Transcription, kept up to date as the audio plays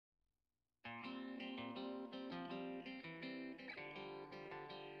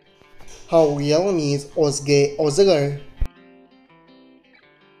How real name is Ozge Ozacar.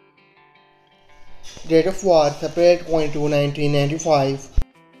 Date of birth April 22, 1995.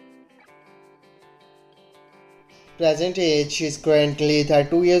 Present age she is currently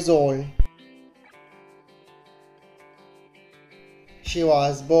 32 years old. She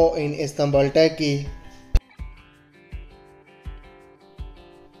was born in Istanbul, Turkey.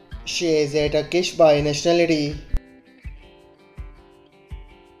 She is a Turkish by nationality.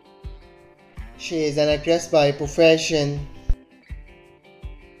 She is an actress by profession.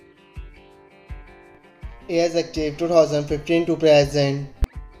 Years active 2015 to present.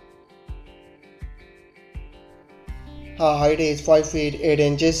 Her height is 5 feet 8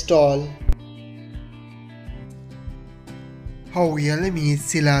 inches tall. Her real name is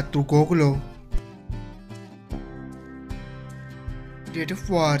Sila Turkoglu. Date of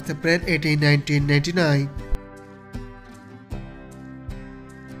birth April 18, 1999.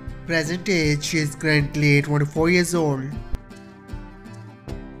 Present age she is currently 24 years old.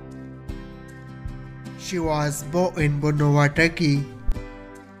 She was born in Bornova, Turkey.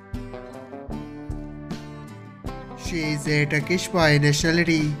 She is a Turkish by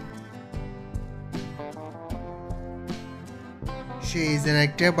nationality. She is an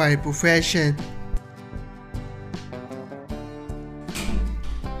actor by profession.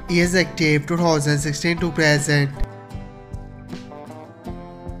 Years active 2016 to present.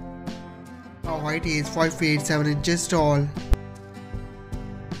 Her height is 5 feet 7 inches tall.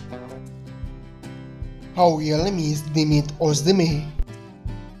 Her real name is Demet Ozdemir.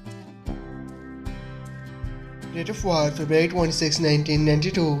 Date of birth February 26,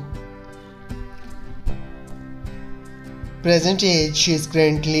 1992. Present age she is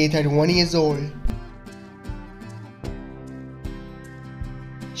currently 31 years old.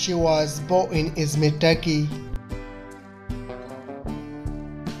 She was born in Izmir, Turkey.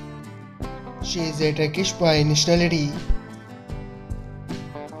 She is a Turkish by nationality.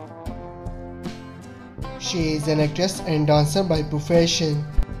 She is an actress and dancer by profession.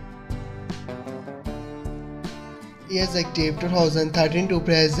 Years active 2013 to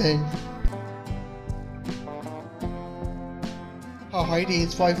present. Her height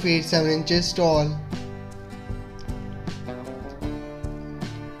is 5 feet 7 inches tall.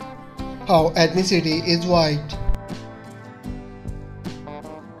 Her ethnicity is white.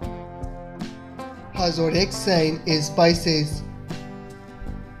 Her zodiac sign is Pisces.